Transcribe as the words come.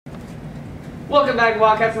Welcome back,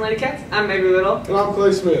 Wildcats and Ladycats. I'm Maybe Little. And I'm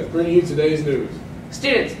Clay Smith, bringing you today's news.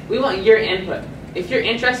 Students, we want your input. If you're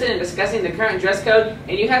interested in discussing the current dress code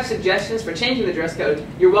and you have suggestions for changing the dress code,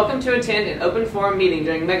 you're welcome to attend an open forum meeting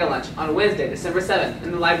during Mega Lunch on Wednesday, December 7th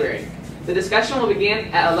in the library. The discussion will begin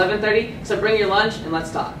at 11:30, so bring your lunch and let's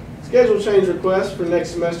talk. Schedule change requests for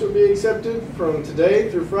next semester will be accepted from today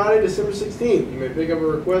through Friday, December 16th. You may pick up a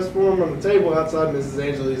request form on the table outside Mrs.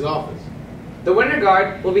 Angeli's office. The Winter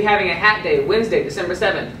Guard will be having a hat day Wednesday, December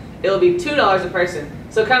 7th. It will be $2 a person,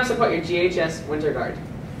 so come support your GHS Winter Guard.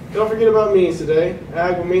 Don't forget about meetings today.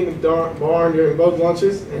 AG will meet in the barn during both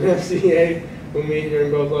lunches, and FCA will meet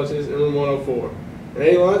during both lunches in room 104. At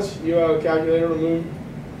A lunch, you have a calculator removed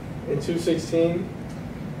in 216.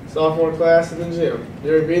 Sophomore class in the gym.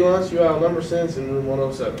 During B lunch, you have number sense in room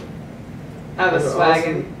 107. Have a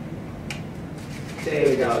swaggin'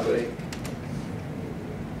 day, Godly.